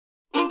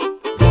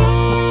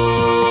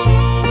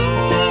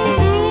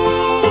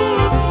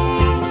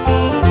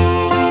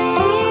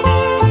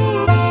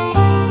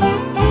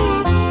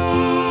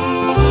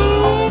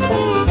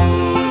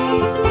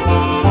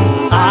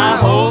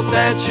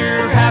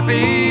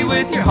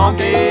with your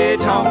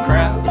honky-tonk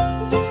crowd,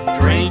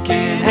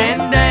 drinking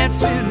and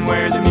dancing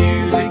where the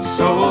music's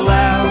so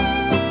loud.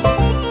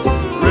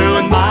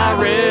 Ruin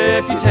my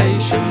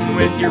reputation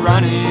with your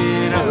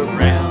running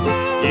around.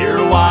 Your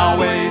wild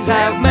ways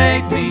have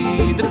made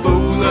me the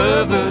fool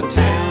of the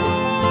town.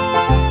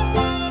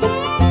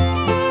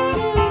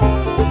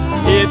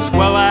 It's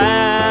well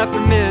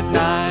after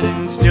midnight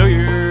and still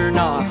you're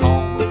not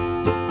home.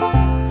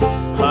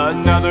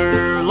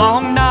 Another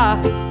long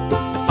night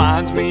that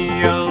finds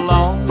me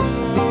alone.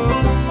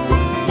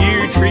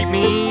 You treat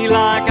me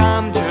like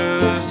I'm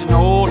just an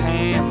old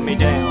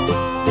hand-me-down.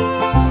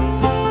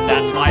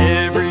 That's why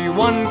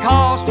everyone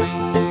calls me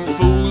the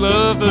fool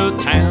of the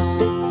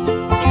town.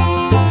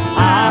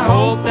 I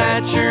hope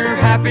that you're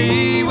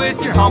happy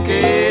with your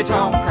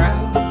honky-tonk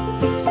crowd,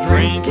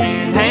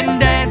 drinking and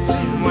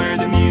dancing where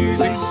the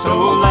music's so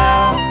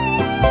loud.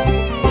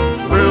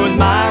 Ruined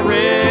my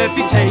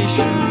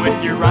reputation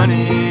with your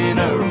running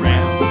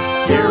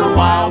around. Your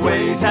wild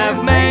ways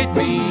have made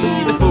me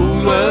the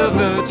fool of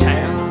the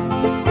town.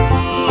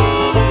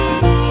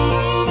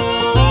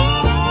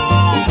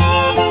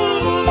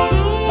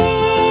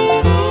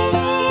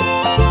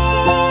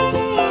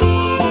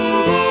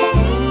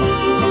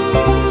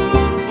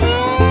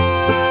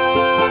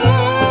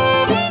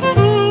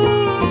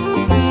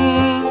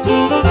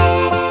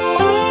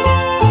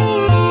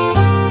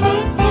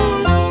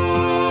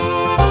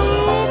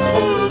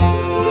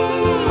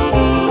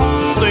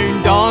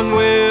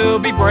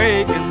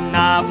 Breaking,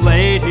 I've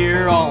laid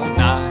here all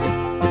night.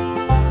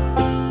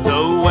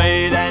 The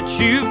way that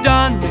you've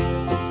done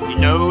me, you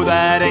know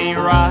that ain't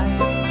right.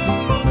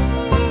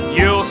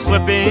 You'll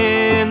slip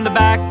in the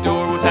back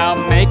door without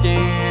making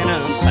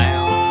a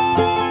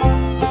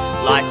sound,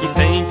 like you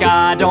think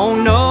I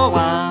don't know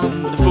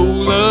I'm the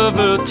fool of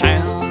the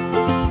town.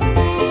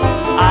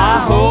 I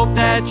hope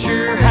that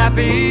you're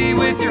happy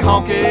with your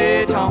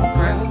honky-tonk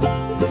crowd,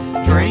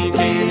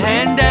 drinking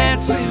and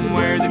dancing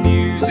where the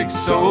music's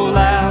so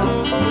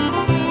loud.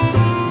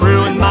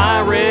 Ruined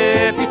my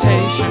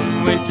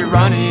reputation with your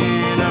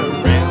running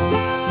around.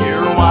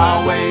 Your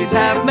wild ways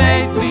have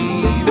made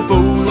me the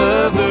fool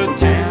of the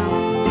town.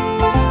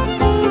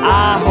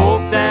 I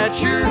hope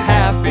that you're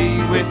happy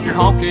with your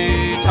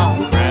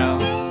honky-tonk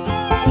crowd.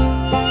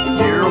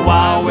 Your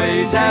wild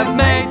ways have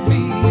made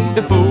me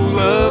the fool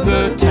of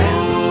the town.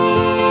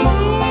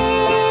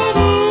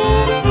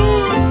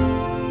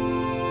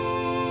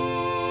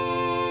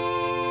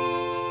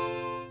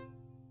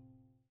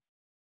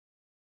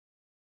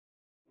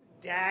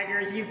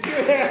 Daggers, you threw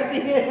it at the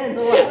end.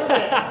 Love it,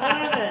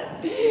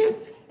 love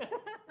it.